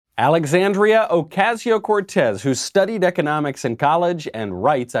Alexandria Ocasio-Cortez, who studied economics in college and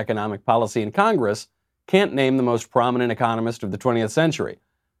writes economic policy in Congress, can't name the most prominent economist of the 20th century.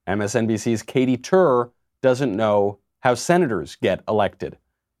 MSNBC's Katy Tur doesn't know how senators get elected.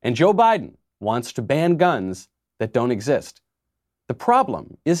 And Joe Biden wants to ban guns that don't exist. The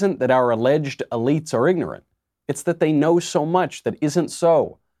problem isn't that our alleged elites are ignorant. It's that they know so much that isn't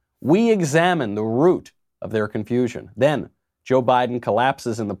so. We examine the root of their confusion. Then, Joe Biden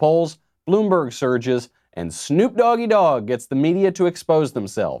collapses in the polls, Bloomberg surges, and Snoop Doggy Dogg gets the media to expose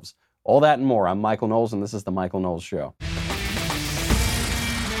themselves. All that and more. I'm Michael Knowles, and this is The Michael Knowles Show.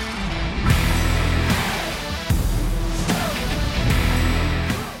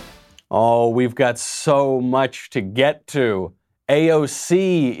 Oh, we've got so much to get to.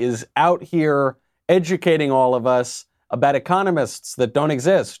 AOC is out here educating all of us about economists that don't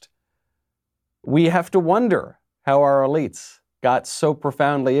exist. We have to wonder how our elites got so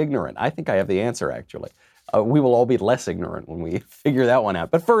profoundly ignorant. I think I have the answer, actually. We will all be less ignorant when we figure that one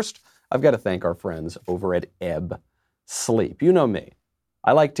out. But first, I've got to thank our friends over at Ebb Sleep. You know me.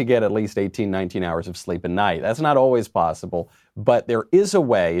 I like to get at least 18, 19 hours of sleep a night. That's not always possible, but there is a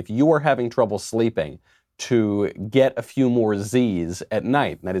way, if you are having trouble sleeping, to get a few more Z's at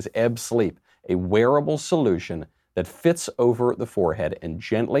night. And that is Ebb Sleep, a wearable solution that fits over the forehead and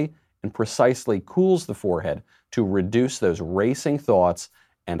gently and precisely cools the forehead to reduce those racing thoughts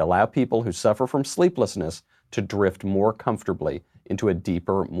and allow people who suffer from sleeplessness to drift more comfortably into a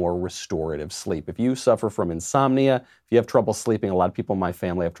deeper, more restorative sleep. If you suffer from insomnia, if you have trouble sleeping, a lot of people in my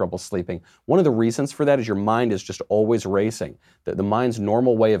family have trouble sleeping. One of the reasons for that is your mind is just always racing. The mind's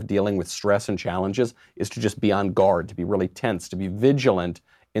normal way of dealing with stress and challenges is to just be on guard, to be really tense, to be vigilant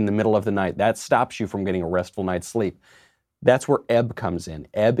in the middle of the night. That stops you from getting a restful night's sleep. That's where Ebb comes in.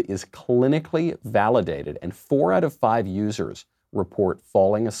 Ebb is clinically validated, and 4 out of 5 users report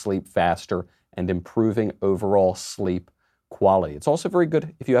falling asleep faster and improving overall sleep quality. It's also very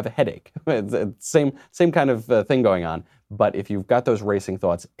good if you have a headache. Same kind of thing going on. But if you've got those racing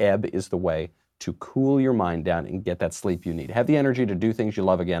thoughts, Ebb is the way to cool your mind down and get that sleep you need. Have the energy to do things you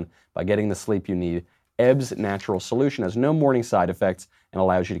love again by getting the sleep you need. Ebb's natural solution has no morning side effects and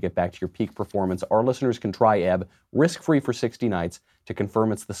allows you to get back to your peak performance. Our listeners can try Ebb risk-free for 60 nights to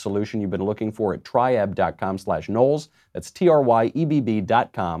confirm it's the solution you've been looking for at tryebb.com/Knowles. That's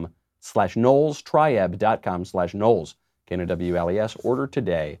TRYEBB.com/Knowles, tryebb.com/Knowles. KNWLES, order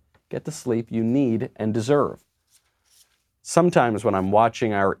today. Get the sleep you need and deserve. Sometimes when I'm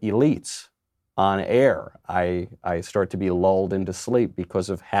watching our elites on air, I start to be lulled into sleep because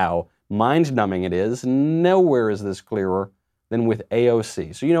of how mind-numbing it is. Nowhere is this clearer than with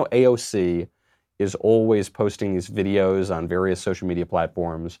AOC. So you know AOC is always posting these videos on various social media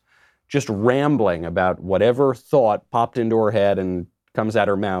platforms, just rambling about whatever thought popped into her head and comes out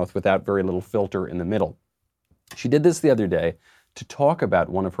her mouth without very little filter in the middle. She did this the other day to talk about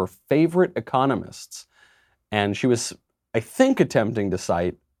one of her favorite economists, and she was, I think, attempting to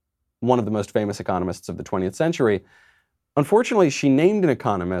cite one of the most famous economists of the 20th century. Unfortunately, she named an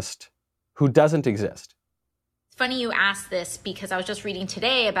economist who doesn't exist. It's funny you asked this because I was just reading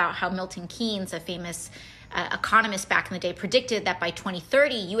today about how Milton Keynes, a famous economist back in the day, predicted that by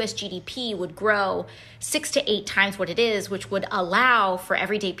 2030, U.S. GDP would grow 6 to 8 times what it is, which would allow for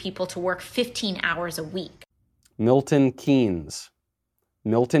everyday people to work 15 hours a week. Milton Keynes.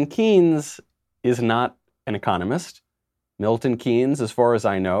 Milton Keynes is not an economist. Milton Keynes, as far as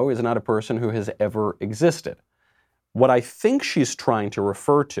I know, is not a person who has ever existed. What I think she's trying to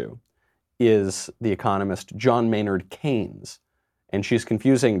refer to is the economist John Maynard Keynes. And she's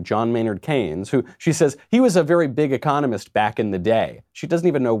confusing John Maynard Keynes, who she says he was a very big economist back in the day. She doesn't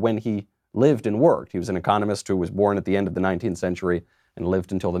even know when he lived and worked. He was an economist who was born at the end of the 19th century and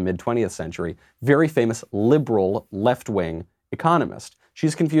lived until the mid-20th century. Very famous liberal left-wing economist.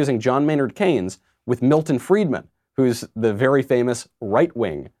 She's confusing John Maynard Keynes with Milton Friedman, who's the very famous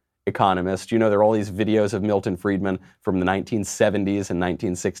right-wing economist. You know, there are all these videos of Milton Friedman from the 1970s and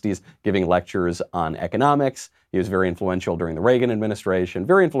 1960s giving lectures on economics. He was very influential during the Reagan administration,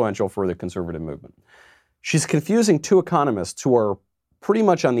 very influential for the conservative movement. She's confusing 2 economists who are pretty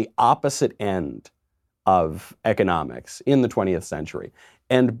much on the opposite end of economics in the 20th century.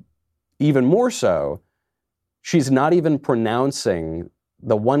 And even more so, she's not even pronouncing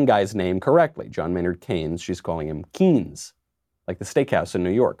the one guy's name correctly, John Maynard Keynes. She's calling him Keynes, like the steakhouse in New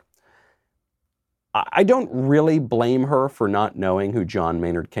York. I don't really blame her for not knowing who John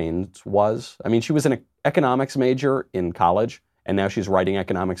Maynard Keynes was. I mean, she was an economics major in college, and now she's writing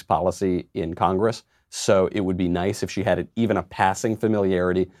economics policy in Congress. So it would be nice if she had even a passing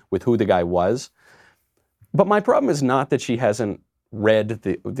familiarity with who the guy was. But my problem is not that she hasn't read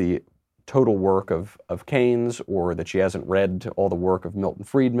the total work of Keynes, or that she hasn't read all the work of Milton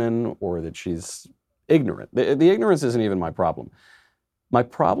Friedman, or that she's ignorant. The ignorance isn't even my problem. My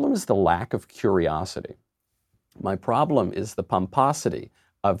problem is the lack of curiosity. My problem is the pomposity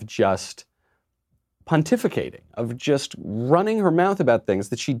of just pontificating, of just running her mouth about things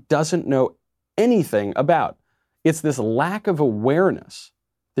that she doesn't know anything about. It's this lack of awareness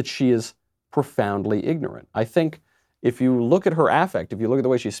that she is profoundly ignorant. I think if you look at her affect, if you look at the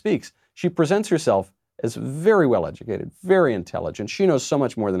way she speaks, she presents herself as very well educated, very intelligent. She knows so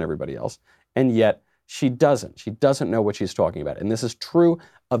much more than everybody else, and yet she doesn't. She doesn't know what she's talking about. And this is true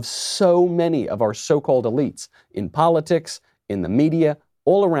of so many of our so-called elites in politics, in the media,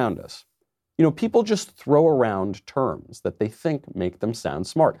 all around us. You know, people just throw around terms that they think make them sound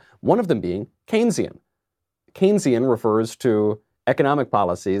smart. One of them being Keynesian. Keynesian refers to economic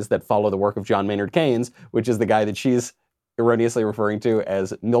policies that follow the work of John Maynard Keynes, which is the guy that she's erroneously referring to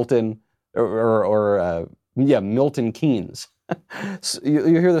as Milton Milton Keynes. So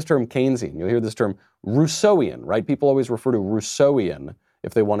you hear this term Keynesian, you hear this term Rousseauian, right? People always refer to Rousseauian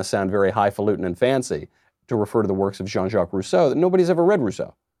if they want to sound very highfalutin and fancy, to refer to the works of Jean-Jacques Rousseau. That nobody's ever read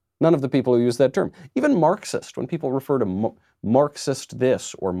Rousseau. None of the people who use that term. Even Marxist, when people refer to Marxist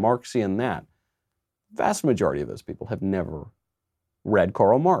this or Marxian that, vast majority of those people have never read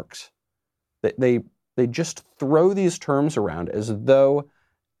Karl Marx. They just throw these terms around as though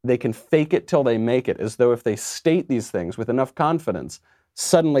they can fake it till they make it, as though if they state these things with enough confidence,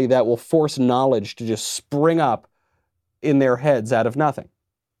 suddenly that will force knowledge to just spring up in their heads out of nothing.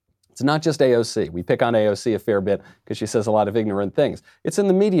 It's not just AOC. We pick on AOC a fair bit because she says a lot of ignorant things. It's in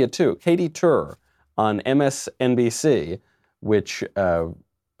the media too. Katy Tur on MSNBC,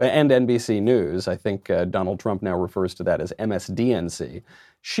 and NBC News, I think Donald Trump now refers to that as MSDNC.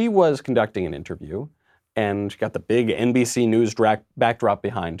 She was conducting an interview and got the big NBC News backdrop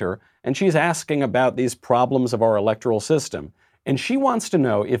behind her, and she's asking about these problems of our electoral system. And she wants to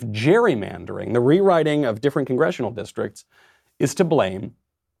know if gerrymandering, the rewriting of different congressional districts, is to blame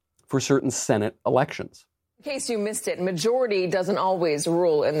for certain Senate elections. In case you missed it, majority doesn't always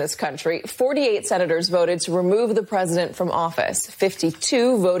rule in this country. 48 senators voted to remove the president from office.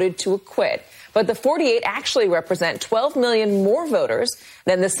 52 voted to acquit. But the 48 actually represent 12 million more voters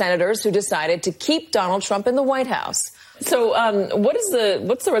than the senators who decided to keep Donald Trump in the White House. So what's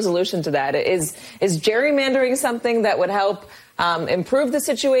the resolution to that? Is gerrymandering something that would help improve the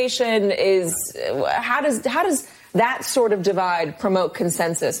situation? How does that sort of divide promote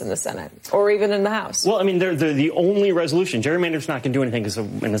consensus in the Senate or even in the House? Well, I mean, they're the only resolution. Gerrymander's not going to do anything because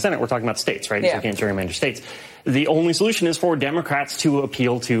in the Senate we're talking about states, right? Yeah. So you can't gerrymander states. The only solution is for Democrats to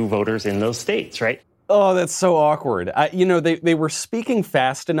appeal to voters in those states, right? Oh, that's so awkward. They were speaking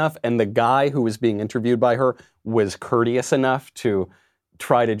fast enough, and the guy who was being interviewed by her was courteous enough to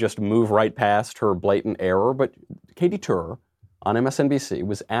try to just move right past her blatant error. But Katy Tur on MSNBC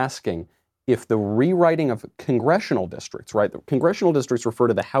was asking if the rewriting of congressional districts, right? The congressional districts refer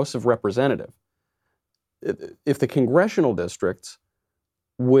to the House of Representatives. If the congressional districts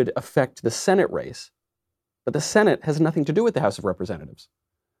would affect the Senate race, but the Senate has nothing to do with the House of Representatives.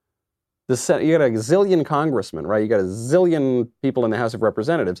 The Senate, you got a zillion congressmen, right? You got a zillion people in the House of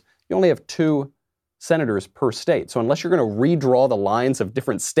Representatives. You only have 2 senators per state. So unless you're going to redraw the lines of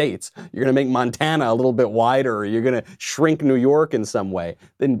different states, you're going to make Montana a little bit wider, or you're going to shrink New York in some way,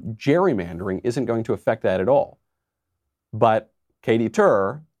 then gerrymandering isn't going to affect that at all. But Katy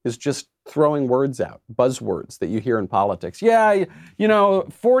Tur is just throwing words out, buzzwords that you hear in politics. Yeah,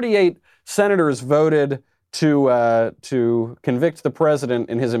 48 senators voted to convict the president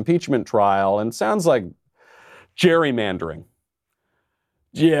in his impeachment trial, and sounds like gerrymandering.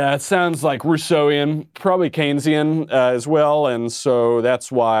 Yeah, it sounds like Rousseauian, probably Keynesian as well, and so that's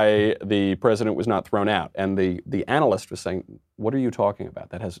why the president was not thrown out. And the analyst was saying, what are you talking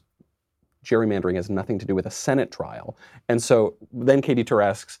about? Gerrymandering has nothing to do with a Senate trial. And so then Katy Tur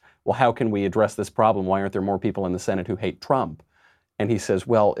asks, well, how can we address this problem? Why aren't there more people in the Senate who hate Trump? And he says,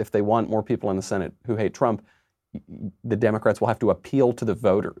 well, if they want more people in the Senate who hate Trump, the Democrats will have to appeal to the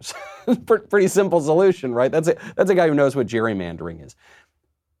voters. Pretty simple solution, right? That's a guy who knows what gerrymandering is.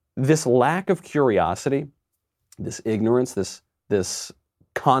 This lack of curiosity, this ignorance, this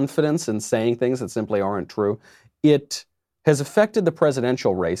confidence in saying things that simply aren't true, it has affected the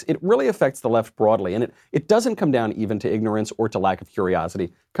presidential race. It really affects the left broadly, and it doesn't come down even to ignorance or to lack of curiosity.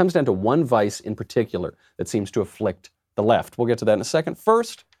 It comes down to one vice in particular that seems to afflict the left. We'll get to that in a second.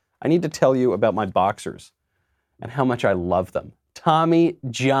 First, I need to tell you about my boxers and how much I love them. Tommy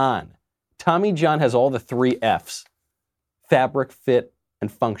John. Tommy John has all the 3 Fs: fabric, fit,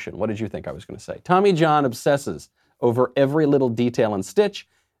 and function. What did you think I was going to say? Tommy John obsesses over every little detail and stitch.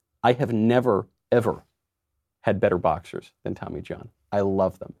 I have never, ever had better boxers than Tommy John. I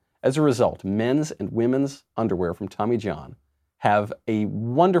love them. As a result, men's and women's underwear from Tommy John have a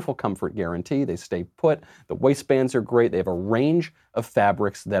wonderful comfort guarantee. They stay put. The waistbands are great. They have a range of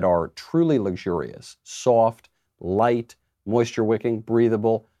fabrics that are truly luxurious, soft, light, moisture wicking,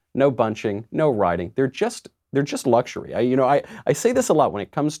 breathable, no bunching, no riding. They're just luxury. I say this a lot when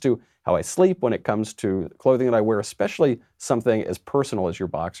it comes to how I sleep, when it comes to clothing that I wear, especially something as personal as your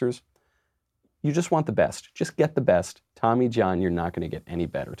boxers. You just want the best. Just get the best. Tommy John, you're not going to get any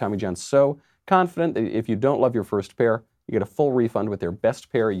better. Tommy John's so confident that if you don't love your first pair, you get a full refund with their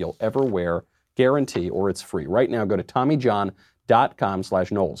best pair you'll ever wear guarantee, or it's free. Right now, go to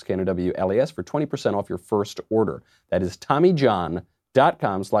TommyJohn.com/Knowles, K-N-O-W-L-E-S, for 20% off your first order. That is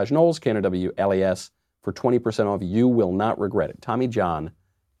TommyJohn.com/Knowles, K-N-O-W-L-E-S, for 20% off. You will not regret it.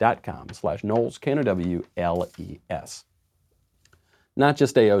 TommyJohn.com/Knowles, K-N-O-W-L-E-S. Not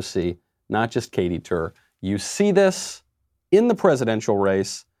just AOC, not just Katie Tur. You see this in the presidential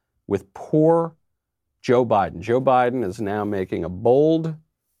race with poor Joe Biden. Joe Biden is now making a bold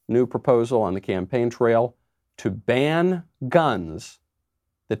new proposal on the campaign trail to ban guns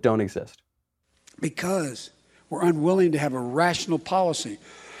that don't exist. Because we're unwilling to have a rational policy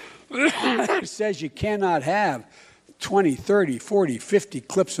that says you cannot have 20, 30, 40, 50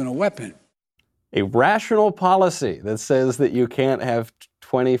 clips in a weapon. A rational policy that says that you can't have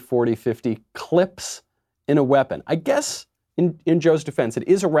 20, 40, 50 clips in a weapon. I guess in Joe's defense, it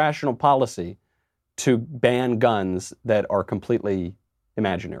is a rational policy to ban guns that are completely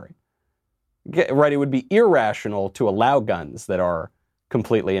imaginary. Right? It would be irrational to allow guns that are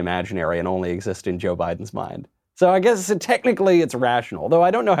completely imaginary and only exist in Joe Biden's mind. So I guess technically it's rational, though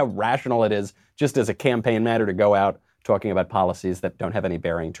I don't know how rational it is just as a campaign matter to go out talking about policies that don't have any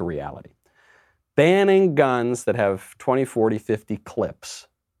bearing to reality. Banning guns that have 20, 40, 50 clips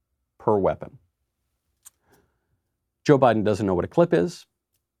per weapon. Joe Biden doesn't know what a clip is.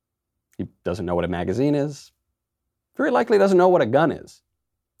 He doesn't know what a magazine is. Very likely doesn't know what a gun is.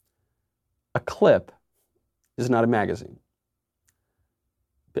 A clip is not a magazine.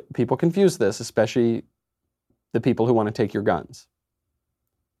 People confuse this, especially the people who want to take your guns.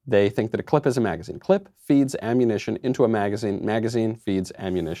 They think that a clip is a magazine. Clip feeds ammunition into a magazine. Magazine feeds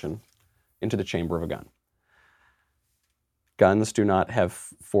ammunition into the chamber of a gun. Guns do not have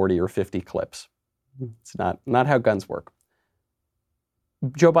 40 or 50 clips. It's not how guns work.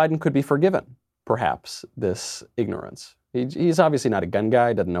 Joe Biden could be forgiven, perhaps, this ignorance. He's obviously not a gun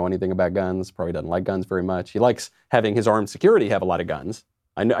guy, doesn't know anything about guns, probably doesn't like guns very much. He likes having his armed security have a lot of guns.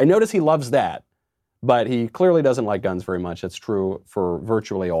 I notice he loves that, but he clearly doesn't like guns very much. That's true for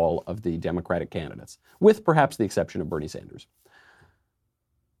virtually all of the Democratic candidates, with perhaps the exception of Bernie Sanders.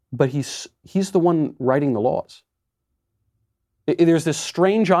 But he's the one writing the laws. There's this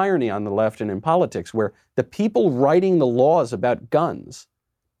strange irony on the left and in politics where the people writing the laws about guns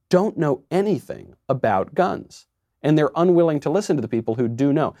don't know anything about guns, and they're unwilling to listen to the people who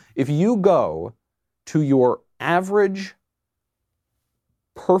do know. If you go to your average,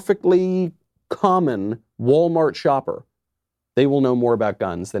 perfectly common Walmart shopper, they will know more about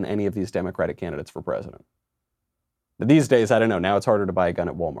guns than any of these Democratic candidates for president. These days, I don't know, now it's harder to buy a gun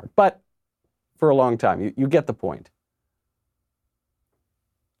at Walmart, but for a long time, you get the point.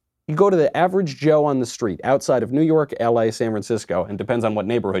 You go to the average Joe on the street outside of New York, LA, San Francisco, and depends on what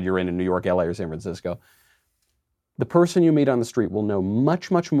neighborhood you're in New York, LA, or San Francisco. The person you meet on the street will know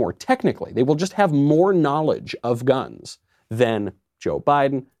much, much more. Technically, they will just have more knowledge of guns than Joe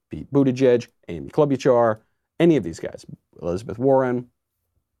Biden, Pete Buttigieg, Amy Klobuchar, any of these guys, Elizabeth Warren.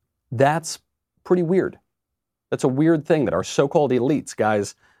 That's pretty weird. That's a weird thing that our so-called elites,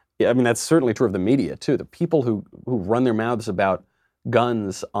 guys, I mean, that's certainly true of the media, too. The people who run their mouths about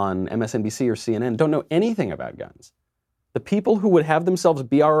guns on MSNBC or CNN don't know anything about guns. The people who would have themselves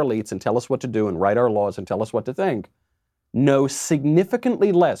be our elites and tell us what to do and write our laws and tell us what to think know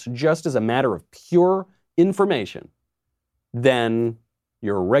significantly less, just as a matter of pure information, than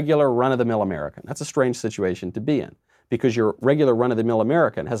your regular run-of-the-mill American. That's a strange situation to be in, because your regular run-of-the-mill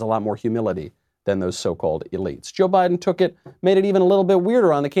American has a lot more humility than those so-called elites. Joe Biden took it, made it even a little bit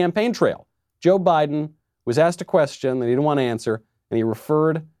weirder on the campaign trail. Joe Biden was asked a question that he didn't want to answer, and he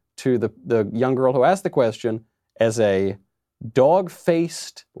referred to the young girl who asked the question as a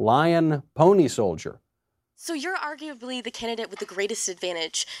dog-faced lion pony soldier. So you're arguably the candidate with the greatest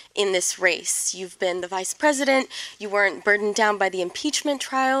advantage in this race. You've been the vice president. You weren't burdened down by the impeachment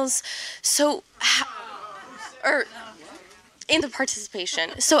trials. In the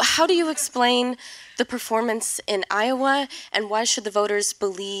participation. So how do you explain the performance in Iowa, and why should the voters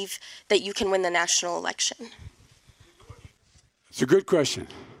believe that you can win the national election? It's a good question.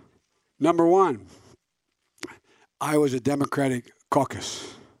 Number one, I was a Democratic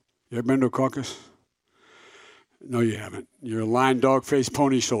caucus. You ever been to a caucus? No, you haven't. You're a lying dog-faced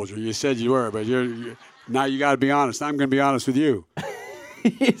pony soldier. You said you were, but now you got to be honest. I'm going to be honest with you.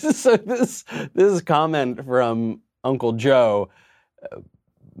 So this comment from Uncle Joe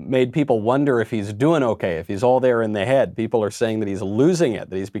made people wonder if he's doing okay, if he's all there in the head. People are saying that he's losing it,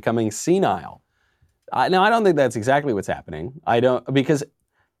 that he's becoming senile. Now, I don't think that's exactly what's happening. Because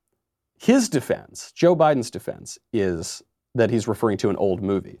his defense, Joe Biden's defense, is that he's referring to an old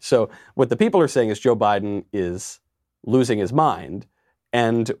movie. So what the people are saying is Joe Biden is losing his mind,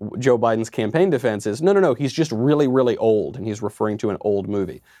 and Joe Biden's campaign defense is, no, he's just really, really old, and he's referring to an old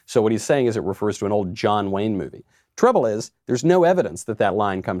movie. So what he's saying is it refers to an old John Wayne movie. Trouble is, there's no evidence that that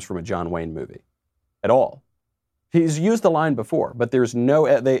line comes from a John Wayne movie at all. He's used the line before, but there's no,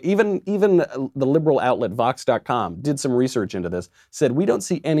 even the liberal outlet Vox.com did some research into this, said we don't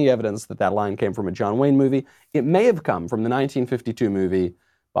see any evidence that that line came from a John Wayne movie. It may have come from the 1952 movie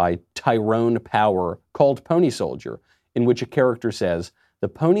by Tyrone Power called Pony Soldier, in which a character says, "The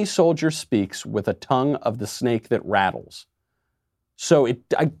pony soldier speaks with a tongue of the snake that rattles." So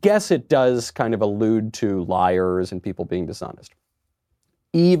I guess it does kind of allude to liars and people being dishonest.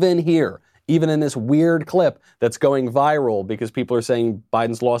 Even here, even in this weird clip that's going viral because people are saying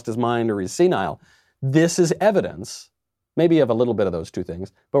Biden's lost his mind or he's senile, this is evidence, maybe of a little bit of those two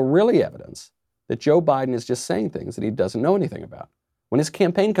things, but really evidence that Joe Biden is just saying things that he doesn't know anything about. When his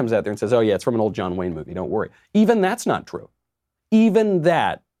campaign comes out there and says, oh yeah, it's from an old John Wayne movie, don't worry. Even that's not true. Even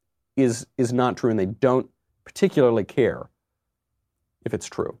that is not true, and they don't particularly care if it's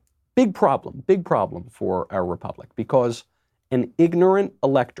true. Big problem for our republic, because an ignorant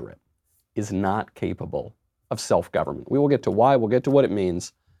electorate is not capable of self-government. We will get to why, we'll get to what it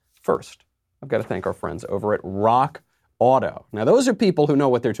means. First, I've got to thank our friends over at Rock Auto. Now, those are people who know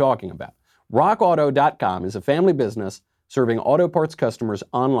what they're talking about. RockAuto.com is a family business serving auto parts customers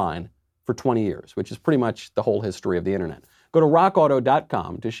online for 20 years, which is pretty much the whole history of the internet. Go to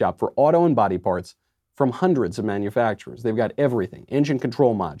RockAuto.com to shop for auto and body parts from hundreds of manufacturers. They've got everything: engine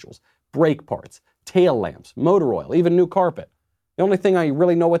control modules, brake parts, tail lamps, motor oil, even new carpet. The only thing I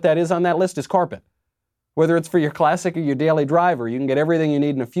really know what that is on that list is carpet. Whether it's for your classic or your daily driver, you can get everything you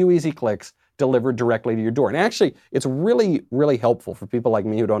need in a few easy clicks delivered directly to your door. And actually, it's really, really helpful for people like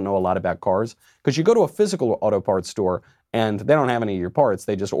me who don't know a lot about cars, because you go to a physical auto parts store and they don't have any of your parts.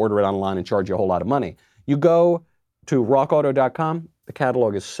 They just order it online and charge you a whole lot of money. You go to rockauto.com. The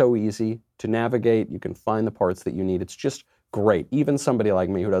catalog is so easy to navigate. You can find the parts that you need. It's just great. Even somebody like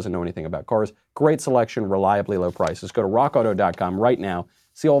me who doesn't know anything about cars, great selection, reliably low prices. Go to rockauto.com right now.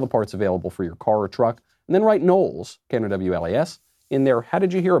 See all the parts available for your car or truck. And then write Knowles, K-N-O-W-L-E-S, in their How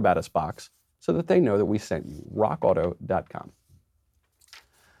Did You Hear About Us box so that they know that we sent you. rockauto.com.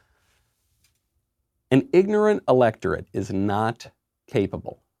 An ignorant electorate is not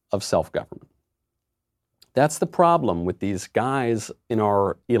capable of self-government. That's the problem with these guys in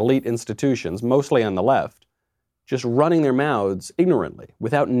our elite institutions, mostly on the left, just running their mouths ignorantly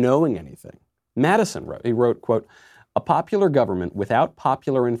without knowing anything. Madison wrote, quote, "A popular government without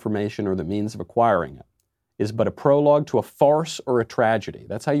popular information or the means of acquiring it is but a prologue to a farce or a tragedy."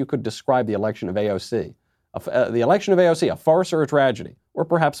 That's how you could describe the election of AOC. The election of AOC, a farce or a tragedy, or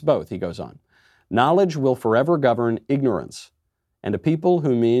perhaps both, he goes on. "Knowledge will forever govern ignorance, and a people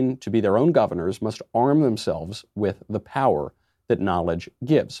who mean to be their own governors must arm themselves with the power that knowledge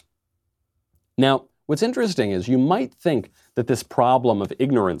gives." Now, what's interesting is you might think that this problem of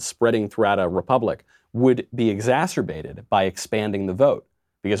ignorance spreading throughout a republic would be exacerbated by expanding the vote,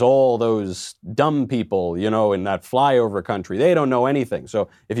 because all those dumb people, in that flyover country, they don't know anything. So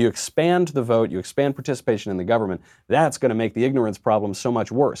if you expand the vote, you expand participation in the government, that's going to make the ignorance problem so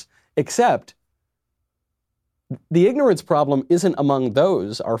much worse. Except the ignorance problem isn't among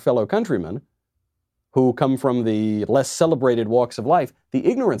those, our fellow countrymen, who come from the less celebrated walks of life. The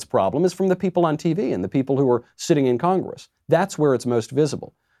ignorance problem is from the people on TV and the people who are sitting in Congress. That's where it's most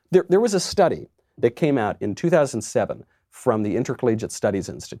visible. There was a study that came out in 2007 from the Intercollegiate Studies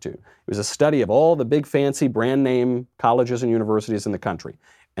Institute. It was a study of all the big fancy brand name colleges and universities in the country.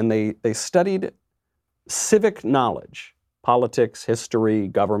 And they studied civic knowledge, politics, history,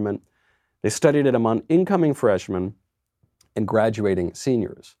 government. They studied it among incoming freshmen and graduating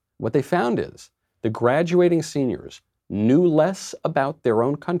seniors. What they found is the graduating seniors knew less about their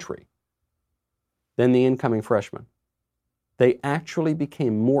own country than the incoming freshmen. They actually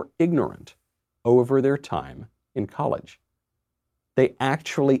became more ignorant over their time in college. They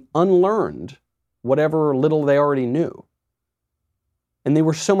actually unlearned whatever little they already knew. And they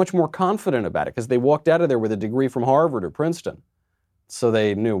were so much more confident about it because they walked out of there with a degree from Harvard or Princeton. So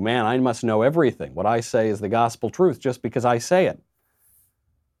they knew, man, I must know everything. What I say is the gospel truth just because I say it.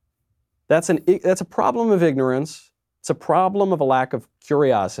 That's a problem of ignorance. It's a problem of a lack of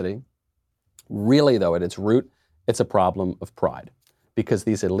curiosity. Really, though, at its root, it's a problem of pride. Because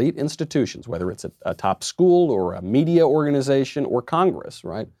these elite institutions, whether it's a top school or a media organization or Congress,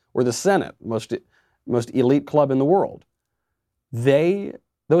 right, or the Senate, most elite club in the world,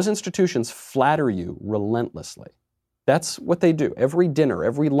 those institutions flatter you relentlessly. That's what they do. Every dinner,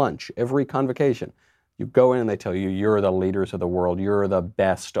 every lunch, every convocation, you go in and they tell you, you're the leaders of the world, you're the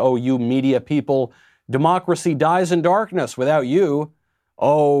best. Oh, you media people, democracy dies in darkness without you.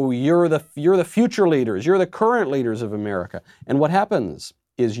 Oh, you're the future leaders, you're the current leaders of America. And what happens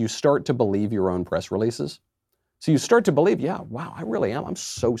is you start to believe your own press releases. So you start to believe, yeah, wow, I really am. I'm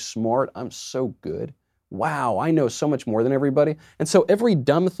so smart. I'm so good. Wow, I know so much more than everybody. And so every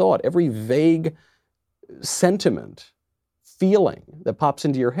dumb thought, every vague sentiment, feeling that pops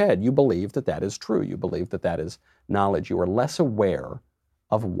into your head, you believe that that is true. You believe that that is knowledge. You are less aware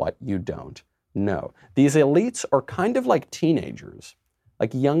of what you don't know. These elites are kind of like teenagers,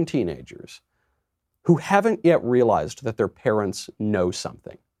 like young teenagers, who haven't yet realized that their parents know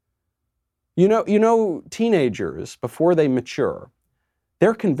something. You know, teenagers, before they mature,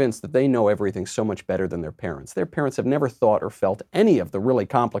 they're convinced that they know everything so much better than their parents. Their parents have never thought or felt any of the really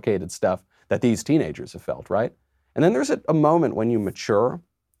complicated stuff that these teenagers have felt, right? And then there's a moment when you mature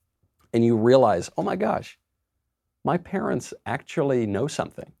and you realize, oh my gosh, my parents actually know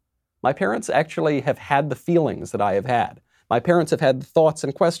something. My parents actually have had the feelings that I have had. My parents have had the thoughts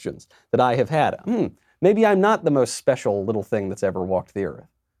and questions that I have had. Maybe I'm not the most special little thing that's ever walked the earth.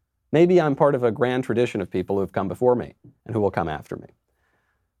 Maybe I'm part of a grand tradition of people who have come before me and who will come after me.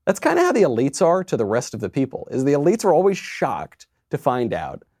 That's kind of how the elites are to the rest of the people, is the elites are always shocked to find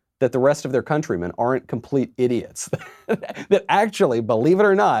out that the rest of their countrymen aren't complete idiots. That actually, believe it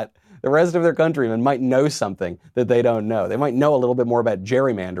or not, the rest of their countrymen might know something that they don't know. They might know a little bit more about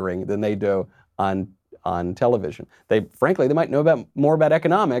gerrymandering than they do on television. They might know more about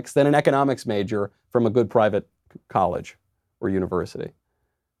economics than an economics major from a good private college or university.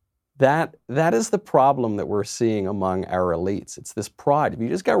 That is the problem that we're seeing among our elites. It's this pride. If you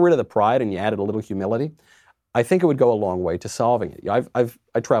just got rid of the pride and you added a little humility, I think it would go a long way to solving it.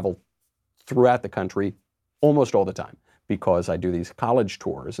 I travel throughout the country almost all the time because I do these college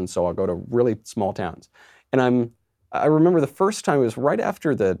tours, and so I'll go to really small towns. And I remember the first time, it was right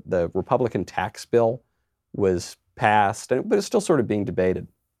after the Republican tax bill was passed, but it's still sort of being debated.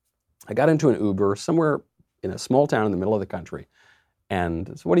 I got into an Uber somewhere in a small town in the middle of the country,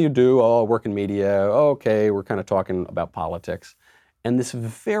 and so what do you do? Oh, I work in media. Oh, okay, we're kind of talking about politics. And this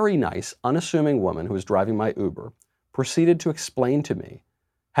very nice, unassuming woman who was driving my Uber proceeded to explain to me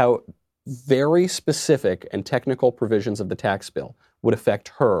how very specific and technical provisions of the tax bill would affect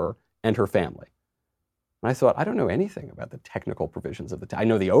her and her family. And I thought, I don't know anything about the technical provisions of the tax. I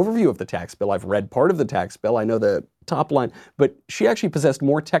know the overview of the tax bill. I've read part of the tax bill. I know the top line. But she actually possessed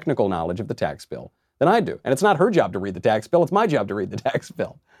more technical knowledge of the tax bill than I do. And it's not her job to read the tax bill. It's my job to read the tax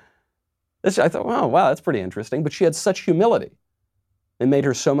bill. I thought, oh, wow, that's pretty interesting. But she had such humility. It made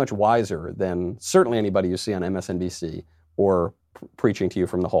her so much wiser than certainly anybody you see on MSNBC or preaching to you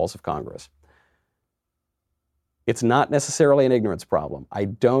from the halls of Congress. It's not necessarily an ignorance problem. I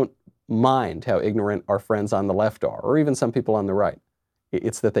don't mind how ignorant our friends on the left are, or even some people on the right.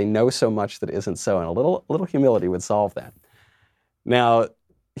 It's that they know so much that isn't so, and a little humility would solve that. Now,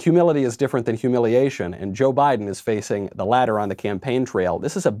 humility is different than humiliation, and Joe Biden is facing the latter on the campaign trail.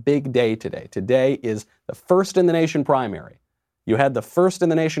 This is a big day today. Today is the first in the nation primary. You had the first in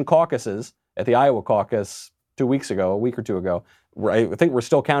the nation caucuses at the Iowa caucus 2 weeks ago, a week or two ago. I think we're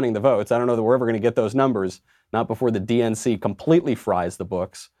still counting the votes. I don't know that we're ever going to get those numbers, not before the DNC completely fries the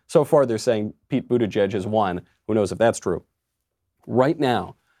books. So far, they're saying Pete Buttigieg has won. Who knows if that's true? Right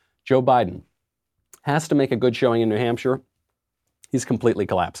now, Joe Biden has to make a good showing in New Hampshire. He's completely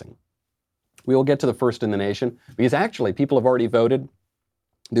collapsing. We will get to the first in the nation because actually people have already voted.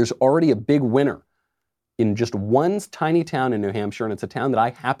 There's already a big winner in just one tiny town in New Hampshire, and it's a town that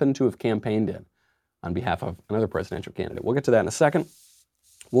I happen to have campaigned in on behalf of another presidential candidate. We'll get to that in a second.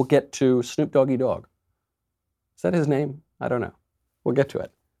 We'll get to Snoop Doggy Dogg. Is that his name? I don't know. We'll get to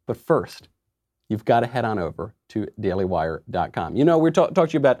it. But first, you've got to head on over to dailywire.com. You know, we're talking to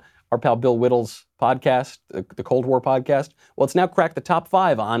you about our pal Bill Whittle's podcast, the Cold War podcast. Well, it's now cracked the top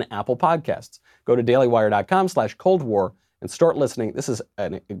 5 on Apple Podcasts. Go to dailywire.com/Cold War and start listening. This is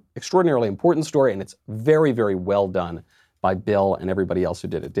an extraordinarily important story, and it's very, very well done by Bill and everybody else who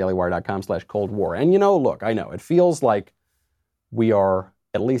did it. dailywire.com/Cold War. And you know, look, I know it feels like we are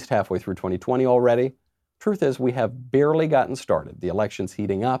at least halfway through 2020 already, Truth is, we have barely gotten started. The election's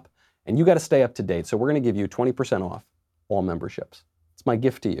heating up, and you got to stay up to date. So we're going to give you 20% off all memberships. It's my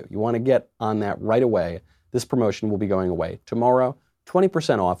gift to you. You want to get on that right away. This promotion will be going away tomorrow.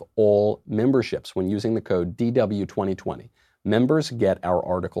 20% off all memberships when using the code DW2020. Members get our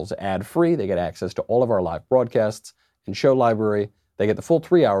articles ad-free. They get access to all of our live broadcasts and show library. They get the full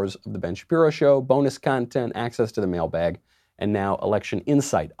 3 hours of the Ben Shapiro Show, bonus content, access to the mailbag, and now Election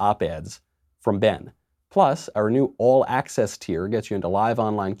Insight op-eds from Ben. Plus, our new all-access tier gets you into live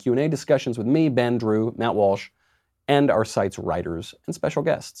online Q&A discussions with me, Ben, Drew, Matt Walsh, and our site's writers and special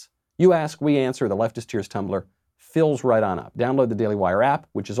guests. You ask, we answer. The Leftist Tears Tumblr fills right on up. Download the Daily Wire app,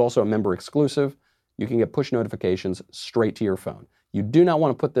 which is also a member exclusive. You can get push notifications straight to your phone. You do not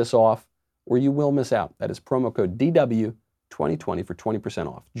want to put this off, or you will miss out. That is promo code DW2020 for 20%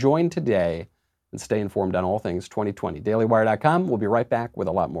 off. Join today and stay informed on all things 2020. DailyWire.com. We'll be right back with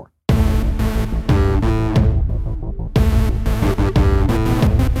a lot more.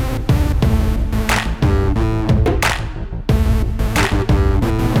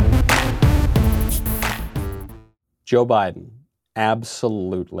 Joe Biden,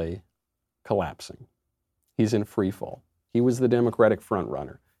 absolutely collapsing. He's in free fall. He was the Democratic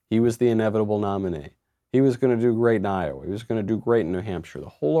frontrunner. He was the inevitable nominee. He was going to do great in Iowa. He was going to do great in New Hampshire. The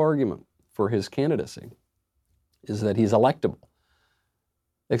whole argument for his candidacy is that he's electable,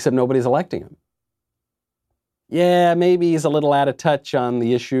 except nobody's electing him. Yeah, maybe he's a little out of touch on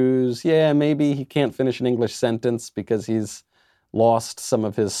the issues. Yeah, maybe he can't finish an English sentence because he's lost some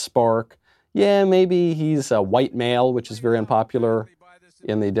of his spark. Yeah, maybe he's a white male, which is very unpopular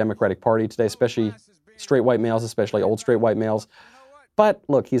in the Democratic Party today, especially straight white males, especially old straight white males. But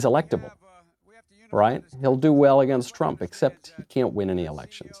look, he's electable, right? He'll do well against Trump, except he can't win any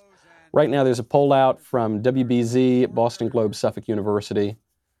elections. Right now, there's a poll out from WBZ, Boston Globe, Suffolk University.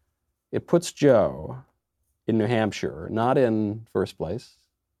 It puts Joe in New Hampshire, not in first place,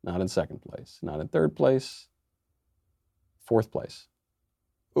 not in second place, not in third place, fourth place.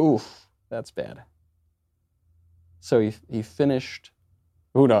 Oof. That's bad. So he finished,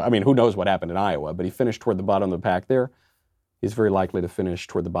 who knows what happened in Iowa, but he finished toward the bottom of the pack there. He's very likely to finish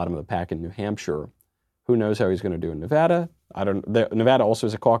toward the bottom of the pack in New Hampshire. Who knows how he's going to do in Nevada? Nevada also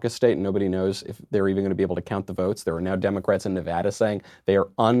is a caucus state, and nobody knows if they're even going to be able to count the votes. There are now Democrats in Nevada saying it is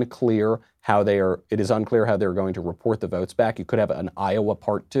unclear how they're going to report the votes back. You could have an Iowa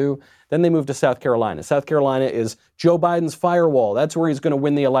part 2. Then they move to South Carolina. South Carolina is Joe Biden's firewall. That's where he's going to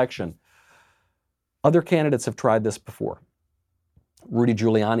win the election. Other candidates have tried this before. Rudy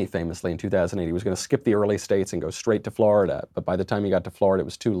Giuliani famously in 2008, he was going to skip the early states and go straight to Florida. But by the time he got to Florida, it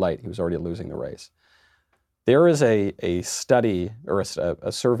was too late. He was already losing the race. There is a study or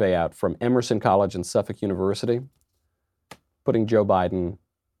a survey out from Emerson College and Suffolk University putting Joe Biden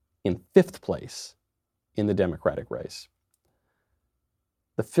in 5th place in the Democratic race.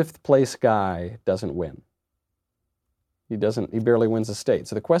 The 5th place guy doesn't win. He barely wins a state.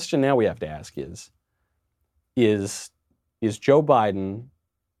 So the question now we have to ask is Joe Biden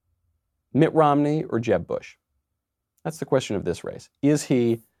Mitt Romney or Jeb Bush? That's the question of this race. Is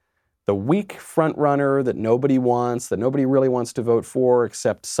he the weak front runner that nobody wants, that nobody really wants to vote for,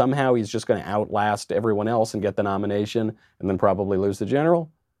 except somehow he's just going to outlast everyone else and get the nomination and then probably lose the general?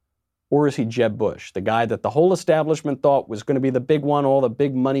 Or is he Jeb Bush, the guy that the whole establishment thought was going to be the big one, all the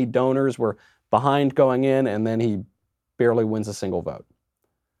big money donors were behind going in, and then he barely wins a single vote?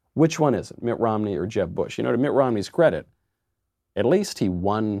 Which one is it, Mitt Romney or Jeb Bush? To Mitt Romney's credit, at least he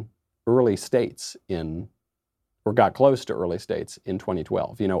won early states or got close to early states in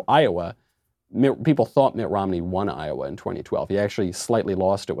 2012. Iowa, people thought Mitt Romney won Iowa in 2012. He actually slightly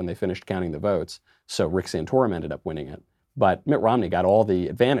lost it when they finished counting the votes, so Rick Santorum ended up winning it. But Mitt Romney got all the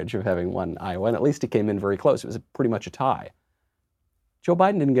advantage of having won Iowa, and at least he came in very close. It was pretty much a tie. Joe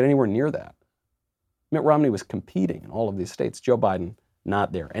Biden didn't get anywhere near that. Mitt Romney was competing in all of these states. Joe Biden,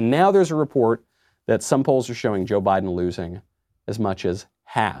 not there. And now there's a report that some polls are showing Joe Biden losing as much as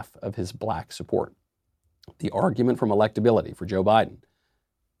half of his black support. The argument from electability for Joe Biden,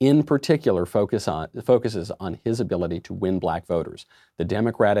 in particular, focuses on his ability to win black voters. The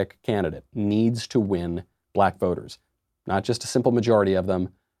Democratic candidate needs to win black voters, not just a simple majority of them,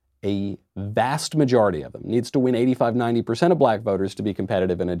 a vast majority of them. Needs to win 85-90% of black voters to be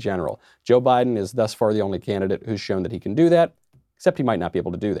competitive in a general. Joe Biden is thus far the only candidate who's shown that he can do that, except he might not be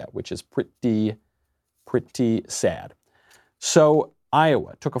able to do that, which is pretty sad. So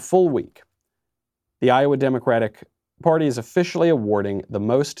Iowa took a full week. The Iowa Democratic Party is officially awarding the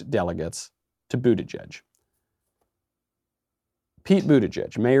most delegates to Buttigieg. Pete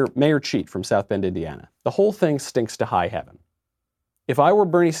Buttigieg, Mayor Cheat from South Bend, Indiana. The whole thing stinks to high heaven. If I were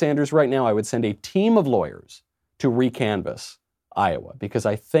Bernie Sanders right now, I would send a team of lawyers to recanvass Iowa, because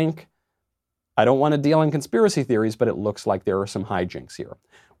I don't want to deal in conspiracy theories, but it looks like there are some hijinks here.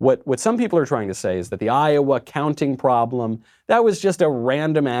 What some people are trying to say is that the Iowa counting problem, that was just a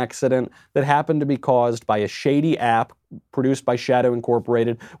random accident that happened to be caused by a shady app produced by Shadow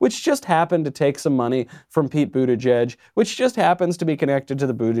Incorporated, which just happened to take some money from Pete Buttigieg, which just happens to be connected to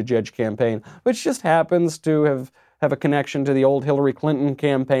the Buttigieg campaign, which just happens to have a connection to the old Hillary Clinton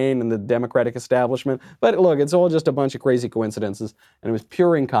campaign and the Democratic establishment. But look, it's all just a bunch of crazy coincidences, and it was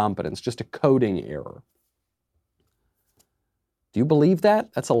pure incompetence, just a coding error. Do you believe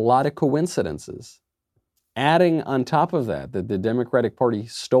that? That's a lot of coincidences. Adding on top of that the Democratic Party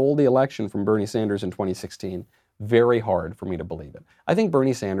stole the election from Bernie Sanders in 2016, very hard for me to believe it. I think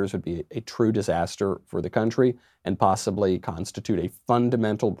Bernie Sanders would be a true disaster for the country and possibly constitute a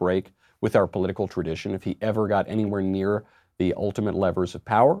fundamental break with our political tradition if he ever got anywhere near the ultimate levers of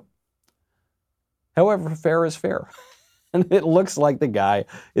power. However, fair is fair. And it looks like the guy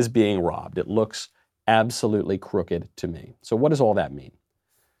is being robbed. It looks absolutely crooked to me. So what does all that mean?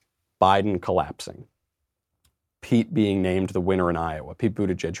 Biden collapsing. Pete being named the winner in Iowa. Pete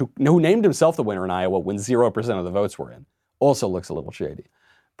Buttigieg, who named himself the winner in Iowa when 0% of the votes were in, also looks a little shady.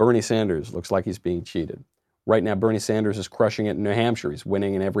 Bernie Sanders looks like he's being cheated. Right now, Bernie Sanders is crushing it in New Hampshire. He's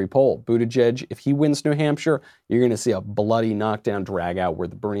winning in every poll. Buttigieg, if he wins New Hampshire, you're going to see a bloody knockdown drag out where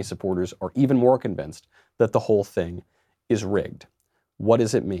the Bernie supporters are even more convinced that the whole thing is rigged. What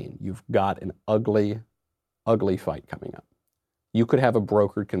does it mean? You've got an ugly, ugly fight coming up. You could have a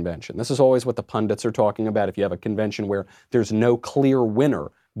brokered convention. This is always what the pundits are talking about. If you have a convention where there's no clear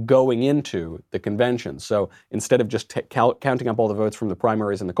winner going into the convention. So instead of just counting up all the votes from the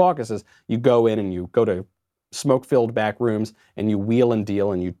primaries and the caucuses, you go in and you go to smoke-filled back rooms and you wheel and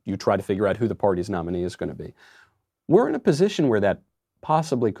deal and you try to figure out who the party's nominee is going to be. We're in a position where that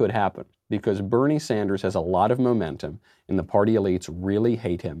possibly could happen because Bernie Sanders has a lot of momentum and the party elites really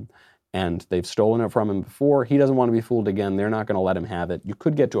hate him and they've stolen it from him before. He doesn't want to be fooled again. They're not going to let him have it. You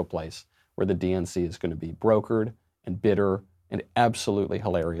could get to a place where the DNC is going to be brokered and bitter and absolutely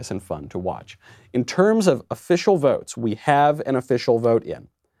hilarious and fun to watch. In terms of official votes, we have an official vote in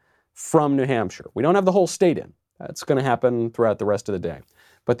from New Hampshire. We don't have the whole state in. That's going to happen throughout the rest of the day.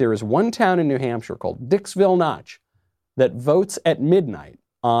 But there is one town in New Hampshire called Dixville Notch that votes at midnight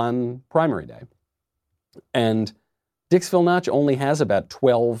on primary day. And Dixville Notch only has about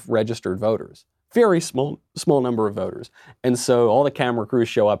 12 registered voters. Very small number of voters. And so all the camera crews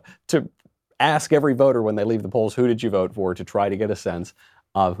show up to ask every voter when they leave the polls, who did you vote for, to try to get a sense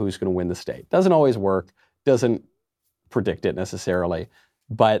of who's going to win the state. Doesn't always work, doesn't predict it necessarily.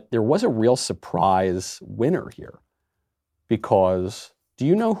 But there was a real surprise winner here because do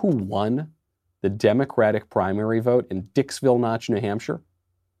you know who won the Democratic primary vote in Dixville Notch, New Hampshire?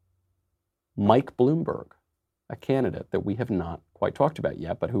 Mike Bloomberg, a candidate that we have not quite talked about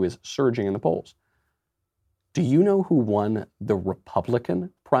yet, but who is surging in the polls. Do you know who won the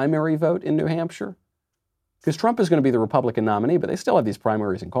Republican primary vote in New Hampshire? Because Trump is going to be the Republican nominee, but they still have these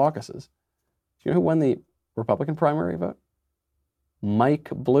primaries and caucuses. Do you know who won the Republican primary vote? Mike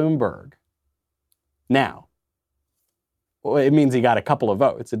Bloomberg. Now, it means he got a couple of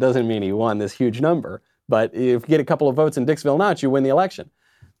votes. It doesn't mean he won this huge number, but if you get a couple of votes in Dixville Notch, you win the election.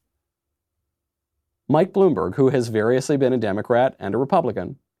 Mike Bloomberg, who has variously been a Democrat and a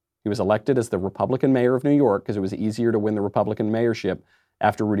Republican, he was elected as the Republican mayor of New York because it was easier to win the Republican mayorship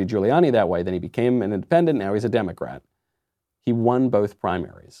after Rudy Giuliani that way. Then he became an independent. Now he's a Democrat. He won both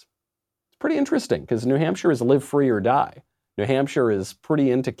primaries. It's pretty interesting because New Hampshire is live free or die. New Hampshire is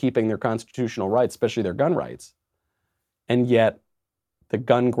pretty into keeping their constitutional rights, especially their gun rights. And yet the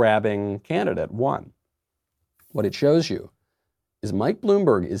gun-grabbing candidate won. What it shows you is Mike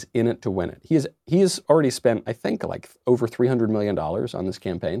Bloomberg is in it to win it. He has already spent, I think, like over $300 million on this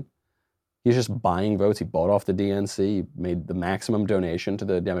campaign. He's just buying votes. He bought off the DNC, he made the maximum donation to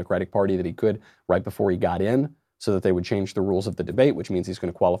the Democratic Party that he could right before he got in so that they would change the rules of the debate, which means he's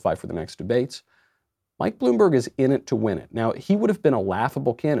going to qualify for the next debates. Mike Bloomberg is in it to win it. Now, he would have been a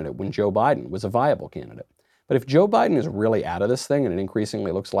laughable candidate when Joe Biden was a viable candidate. But if Joe Biden is really out of this thing, and it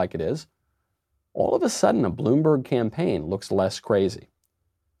increasingly looks like it is, all of a sudden a Bloomberg campaign looks less crazy.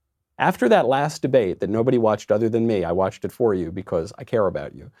 After that last debate that nobody watched other than me, I watched it for you because I care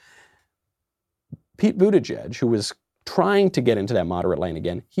about you, Pete Buttigieg, who was trying to get into that moderate lane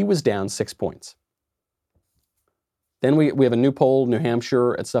again, he was down 6 points. Then we have a new poll, New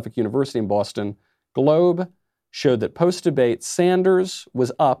Hampshire at Suffolk University in Boston. Globe showed that post-debate, Sanders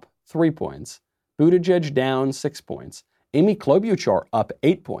was up 3 points, Buttigieg down 6 points, Amy Klobuchar up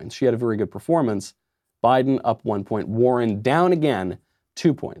 8 points. She had a very good performance, Biden up 1 point. Warren down again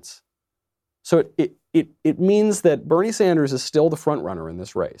 2 points. So it means that Bernie Sanders is still the front runner in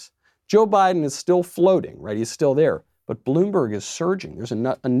this race. Joe Biden is still floating, right? He's still there. But Bloomberg is surging. There's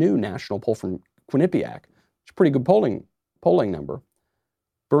a new national poll from Quinnipiac. It's a pretty good polling number.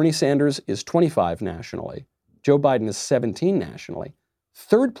 Bernie Sanders is 25 nationally. Joe Biden is 17 nationally.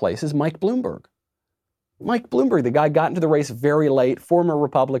 Third place is Mike Bloomberg. Mike Bloomberg, the guy got into the race very late, former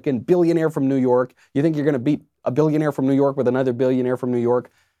Republican, billionaire from New York. You think you're going to beat a billionaire from New York with another billionaire from New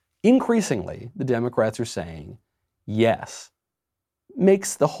York? Increasingly, the Democrats are saying yes.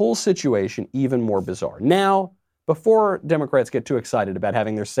 Makes the whole situation even more bizarre. Now, before Democrats get too excited about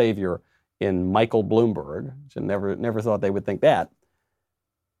having their savior in Michael Bloomberg, which I never thought they would think that,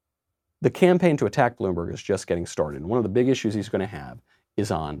 the campaign to attack Bloomberg is just getting started. And one of the big issues he's going to have is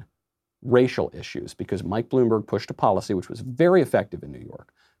on racial issues, because Mike Bloomberg pushed a policy which was very effective in New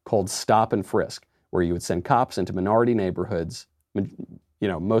York called stop and frisk, where you would send cops into minority neighborhoods,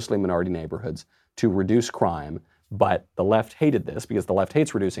 mostly minority neighborhoods, to reduce crime. But the left hated this because the left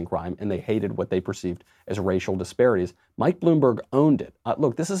hates reducing crime, and they hated what they perceived as racial disparities. Mike Bloomberg owned it.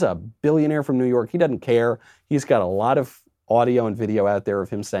 Look, this is a billionaire from New York. He doesn't care. He's got a lot of audio and video out there of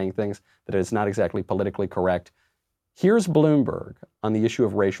him saying things that is not exactly politically correct. Here's Bloomberg on the issue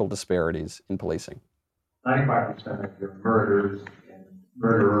of racial disparities in policing. 95% of your murderers and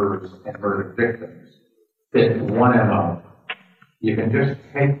murder victims fit one MO. You can just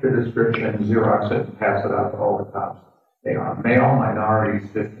take the description, Xerox it, and pass it out to all the cops. They are male minorities,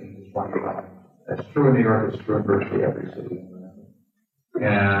 15 to 25. That's true in New York. It's true in virtually every city.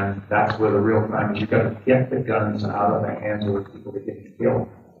 And that's where the real crime is. You've got to get the guns out of the hands of the people that get killed.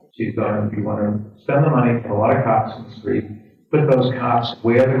 So you want to spend the money, put a lot of cops in the street, put those cops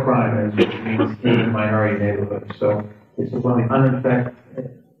where the crime is, which means in minority neighborhoods. So it's one of the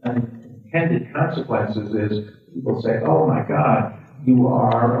unintended consequences is people say, oh my God, you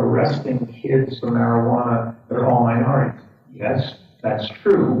are arresting kids for marijuana that are all minorities. Yes, that's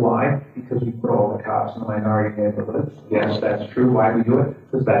true. Why? Because we put all the cops in the minority neighborhoods. Yes, that's true. Why do we do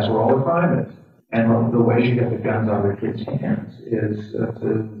it? Because that's where all the crime is. And the way you get the guns out of the kids' hands is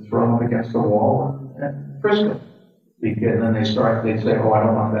to throw them against the wall and frisk them. And then they say, oh, I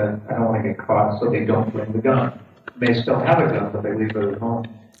don't want to get caught, so they don't bring the gun. They still have a gun, but they leave it at home.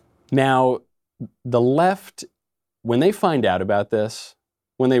 Now, the left, when they find out about this,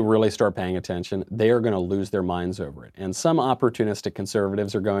 when they really start paying attention, they are going to lose their minds over it. And some opportunistic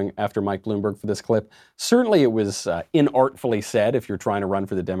conservatives are going after Mike Bloomberg for this clip. Certainly it was inartfully said if you're trying to run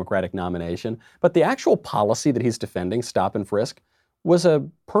for the Democratic nomination. But the actual policy that he's defending, stop and frisk, was a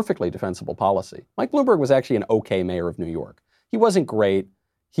perfectly defensible policy. Mike Bloomberg was actually an okay mayor of New York. He wasn't great.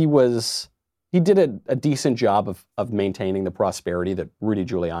 He did a decent job of maintaining the prosperity that Rudy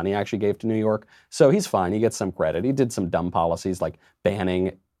Giuliani actually gave to New York. So he's fine. He gets some credit. He did some dumb policies like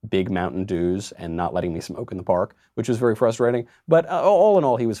banning big Mountain Dews and not letting me smoke in the park, which was very frustrating. But all in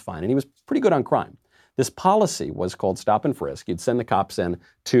all, he was fine. And he was pretty good on crime. This policy was called stop and frisk. You'd send the cops in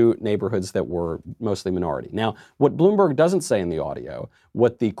to neighborhoods that were mostly minority. Now, what Bloomberg doesn't say in the audio,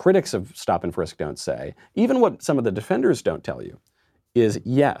 what the critics of stop and frisk don't say, even what some of the defenders don't tell you, is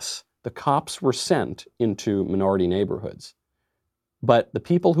yes, the cops were sent into minority neighborhoods, but the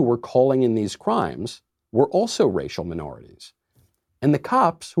people who were calling in these crimes were also racial minorities. And the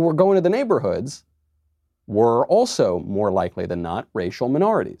cops who were going to the neighborhoods were also more likely than not racial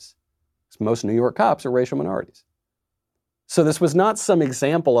minorities. Most New York cops are racial minorities. So this was not some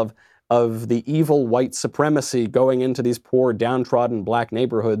example of the evil white supremacy going into these poor downtrodden black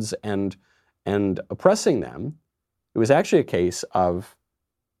neighborhoods and oppressing them. It was actually a case of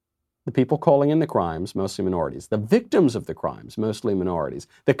the people calling in the crimes, mostly minorities. The victims of the crimes, mostly minorities.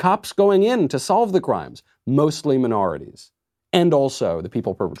 The cops going in to solve the crimes, mostly minorities. And also the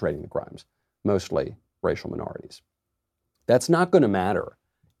people perpetrating the crimes, mostly racial minorities. That's not going to matter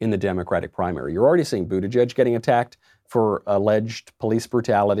in the Democratic primary. You're already seeing Buttigieg getting attacked for alleged police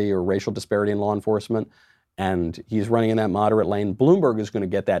brutality or racial disparity in law enforcement, and he's running in that moderate lane. Bloomberg is going to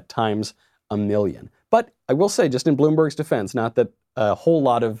get that times a million. But I will say, just in Bloomberg's defense, not that a whole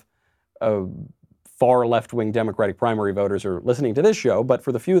lot of far left-wing Democratic primary voters are listening to this show, but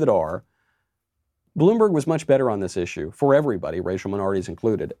for the few that are, Bloomberg was much better on this issue, for everybody, racial minorities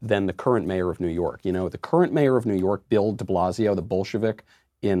included, than the current mayor of New York. You know, the current mayor of New York, Bill de Blasio, the Bolshevik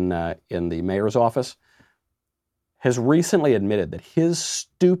in the mayor's office, has recently admitted that his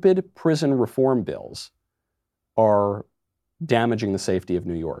stupid prison reform bills are damaging the safety of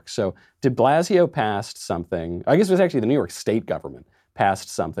New York. So de Blasio passed something, I guess it was actually the New York state government, passed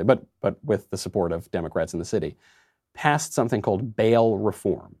something, but with the support of Democrats in the city, passed something called bail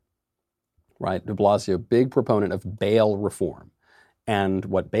reform, right? De Blasio, big proponent of bail reform. And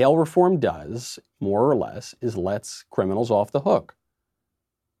what bail reform does, more or less, is lets criminals off the hook.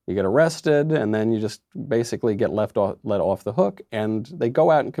 You get arrested, and then you just basically get let off the hook, and they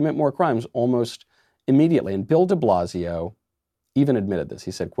go out and commit more crimes almost immediately. And Bill de Blasio even admitted this.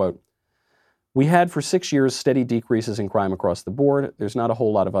 He said, quote, "We had for 6 years steady decreases in crime across the board. There's not a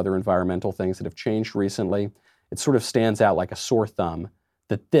whole lot of other environmental things that have changed recently. It sort of stands out like a sore thumb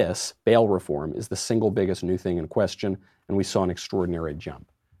that this, bail reform, is the single biggest new thing in question, and we saw an extraordinary jump.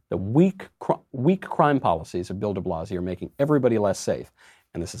 The weak crime policies of Bill de Blasio are making everybody less safe.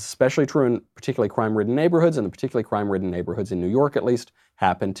 And this is especially true in particularly crime-ridden neighborhoods, and the particularly crime-ridden neighborhoods in New York, at least,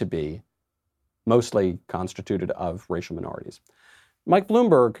 happen to be mostly constituted of racial minorities." Mike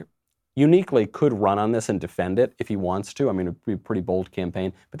Bloomberg uniquely could run on this and defend it if he wants to. I mean, it would be a pretty bold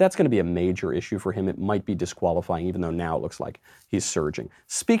campaign, but that's going to be a major issue for him. It might be disqualifying, even though now it looks like he's surging.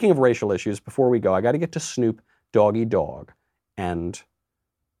 Speaking of racial issues, before we go, I got to get to Snoop Doggy Dogg and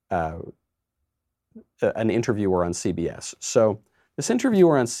an interviewer on CBS. So this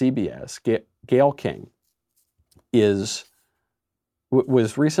interviewer on CBS, Gayle King, was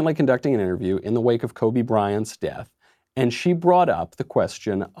recently conducting an interview in the wake of Kobe Bryant's death, and she brought up the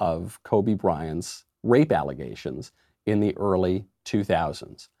question of Kobe Bryant's rape allegations in the early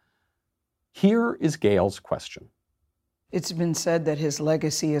 2000s. Here is Gayle's question. It's been said that his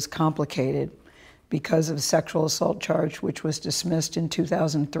legacy is complicated because of a sexual assault charge, which was dismissed in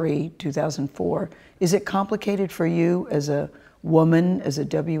 2003, 2004. Is it complicated for you as a woman, as a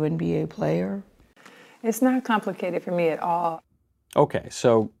WNBA player? It's not complicated for me at all. Okay,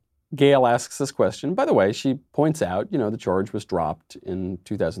 so Gayle asks this question. By the way, she points out, the charge was dropped in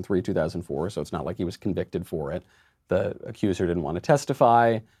 2003, 2004, so it's not like he was convicted for it. The accuser didn't want to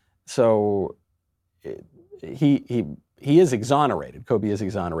testify, so he is exonerated. Kobe is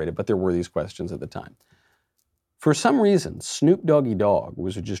exonerated, but there were these questions at the time. For some reason, Snoop Doggy Dogg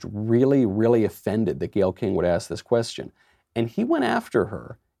was just really, really offended that Gayle King would ask this question, and he went after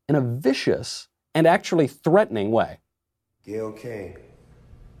her in a vicious and actually threatening way. Gayle King,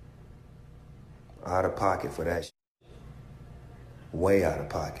 out of pocket for that. Way out of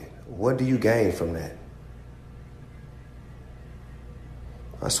pocket. What do you gain from that?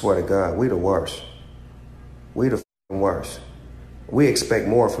 I swear to God, we the worst. We the worst. We expect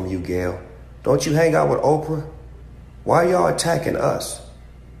more from you, Gayle. Don't you hang out with Oprah? Why y'all attacking us?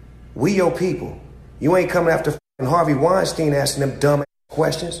 We your people. You ain't coming after Harvey Weinstein asking them dumb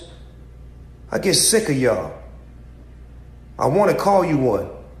questions. I get sick of y'all. I want to call you one.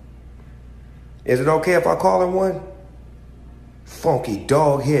 Is it okay if I call her one? Funky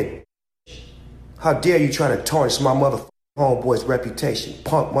dog head. How dare you try to tarnish my motherfucking homeboy's reputation,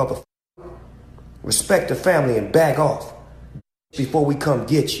 punk motherfucker. Respect the family and back off before we come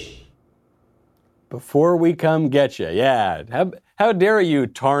get you. Before we come get you, yeah. How dare you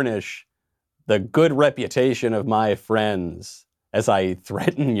tarnish the good reputation of my friends as I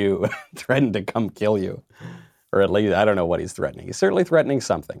threaten you, threaten to come kill you. Or at least, I don't know what he's threatening. He's certainly threatening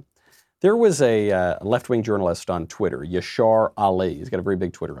something. There was a left-wing journalist on Twitter, Yashar Ali. He's got a very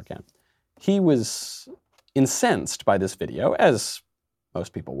big Twitter account. He was incensed by this video, as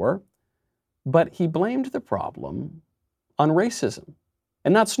most people were, but he blamed the problem on racism.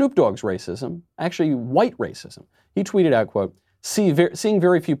 And not Snoop Dogg's racism, actually white racism. He tweeted out, quote, seeing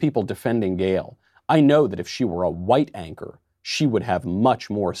very few people defending Gayle, I know that if she were a white anchor, she would have much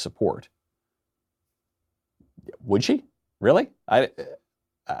more support. Would she? Really? I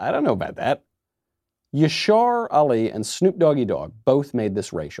don't know about that. Yashar Ali and Snoop Doggy Dogg both made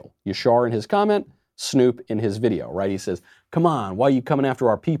this racial. Yashar in his comment, Snoop in his video, right? He says, come on, why are you coming after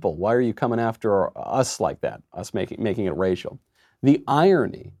our people? Why are you coming after us like that? Us making it racial. The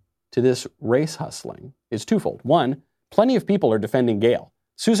irony to this race hustling is twofold. One, plenty of people are defending Gayle.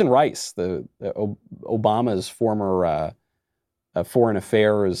 Susan Rice, the Obama's former foreign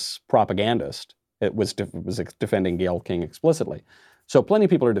affairs propagandist, was defending Gayle King explicitly. So plenty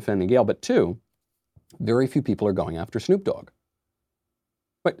of people are defending Gayle, but two, very few people are going after Snoop Dogg.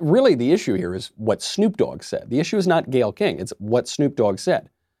 But really the issue here is what Snoop Dogg said. The issue is not Gayle King, it's what Snoop Dogg said,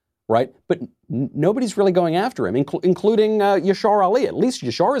 right? But nobody's really going after him, including Yashar Ali. At least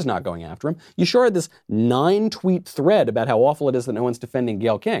Yashar is not going after him. Yashar had this 9-tweet thread about how awful it is that no one's defending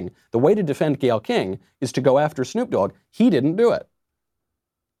Gayle King. The way to defend Gayle King is to go after Snoop Dogg. He didn't do it.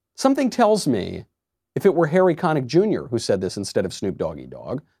 Something tells me if it were Harry Connick Jr. who said this instead of Snoop Doggy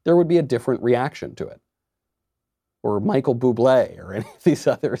Dogg, there would be a different reaction to it. Or Michael Bublé or any of these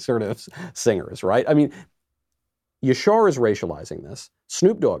other sort of singers, right? I mean, Yashar is racializing this.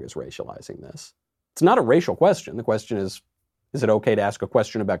 Snoop Dogg is racializing this. It's not a racial question. The question is Is it okay to ask a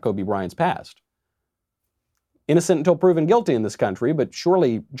question about Kobe Bryant's past? Innocent until proven guilty in this country, but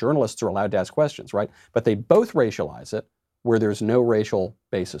surely journalists are allowed to ask questions, right? But they both racialize it where there's no racial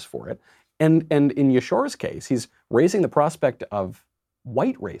basis for it. And in Yashar's case, he's raising the prospect of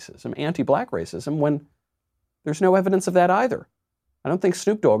white racism, anti-black racism, when there's no evidence of that either. I don't think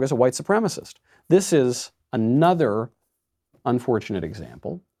Snoop Dogg is a white supremacist. This is another unfortunate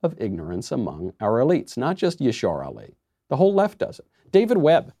example of ignorance among our elites, not just Yashar Ali. The whole left does it. David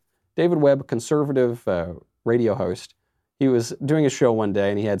Webb, conservative radio host, he was doing a show one day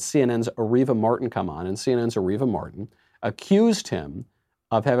and he had CNN's Areva Martin come on, and CNN's Areva Martin accused him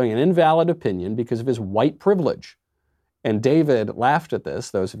of having an invalid opinion because of his white privilege. And David laughed at this.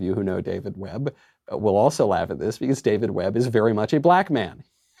 Those of you who know David Webb will also laugh at this because David Webb is very much a black man.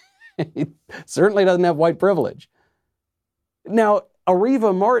 He certainly doesn't have white privilege. Now,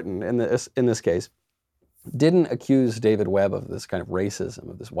 Areva Martin, in this case, didn't accuse David Webb of this kind of racism,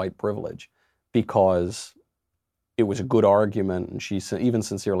 of this white privilege, because it was a good argument and she even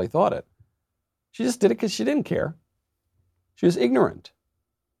sincerely thought it. She just did it because she didn't care. She was ignorant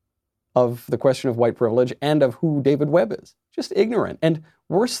of the question of white privilege and of who David Webb is. Just ignorant. And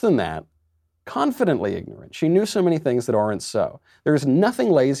worse than that, confidently ignorant. She knew so many things that aren't so. There's nothing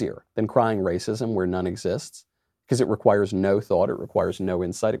lazier than crying racism where none exists, because it requires no thought, it requires no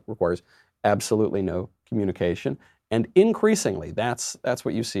insight, it requires absolutely no communication. And increasingly, that's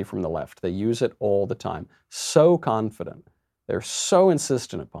what you see from the left. They use it all the time. So confident. They're so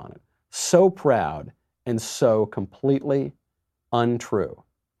insistent upon it. So proud and so completely untrue.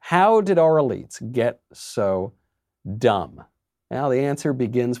 How did our elites get so dumb? Well, the answer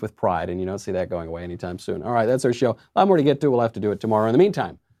begins with pride, and you don't see that going away anytime soon. All right, that's our show. A lot more to get to. We'll have to do it tomorrow. In the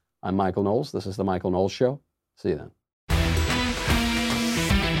meantime, I'm Michael Knowles. This is The Michael Knowles Show. See you then.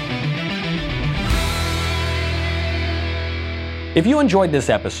 If you enjoyed this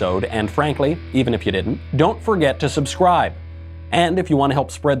episode, and frankly, even if you didn't, don't forget to subscribe. And if you want to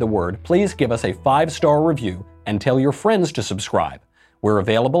help spread the word, please give us a 5-star review and tell your friends to subscribe. We're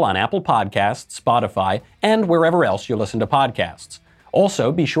available on Apple Podcasts, Spotify, and wherever else you listen to podcasts.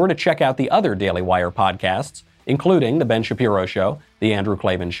 Also, be sure to check out the other Daily Wire podcasts, including The Ben Shapiro Show, The Andrew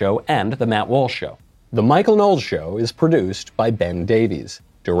Klavan Show, and The Matt Walsh Show. The Michael Knowles Show is produced by Ben Davies.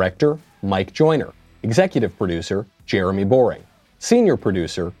 Director, Mike Joyner. Executive producer, Jeremy Boring. Senior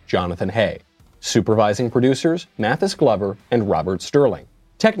producer, Jonathan Hay. Supervising producers, Mathis Glover and Robert Sterling.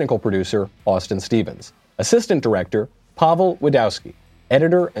 Technical producer, Austin Stevens. Assistant director, Pavel Wadowski.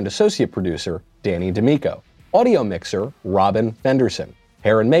 Editor and associate producer, Danny D'Amico. Audio mixer, Robin Fenderson.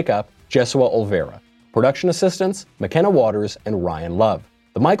 Hair and makeup, Jesua Olvera. Production assistants, McKenna Waters and Ryan Love.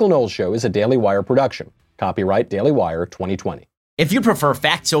 The Michael Knowles Show is a Daily Wire production. Copyright Daily Wire 2020. If you prefer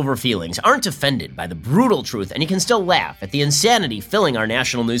facts over feelings, aren't offended by the brutal truth, and you can still laugh at the insanity filling our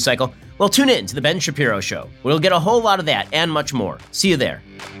national news cycle, well, tune in to The Ben Shapiro Show. We'll get a whole lot of that and much more. See you there.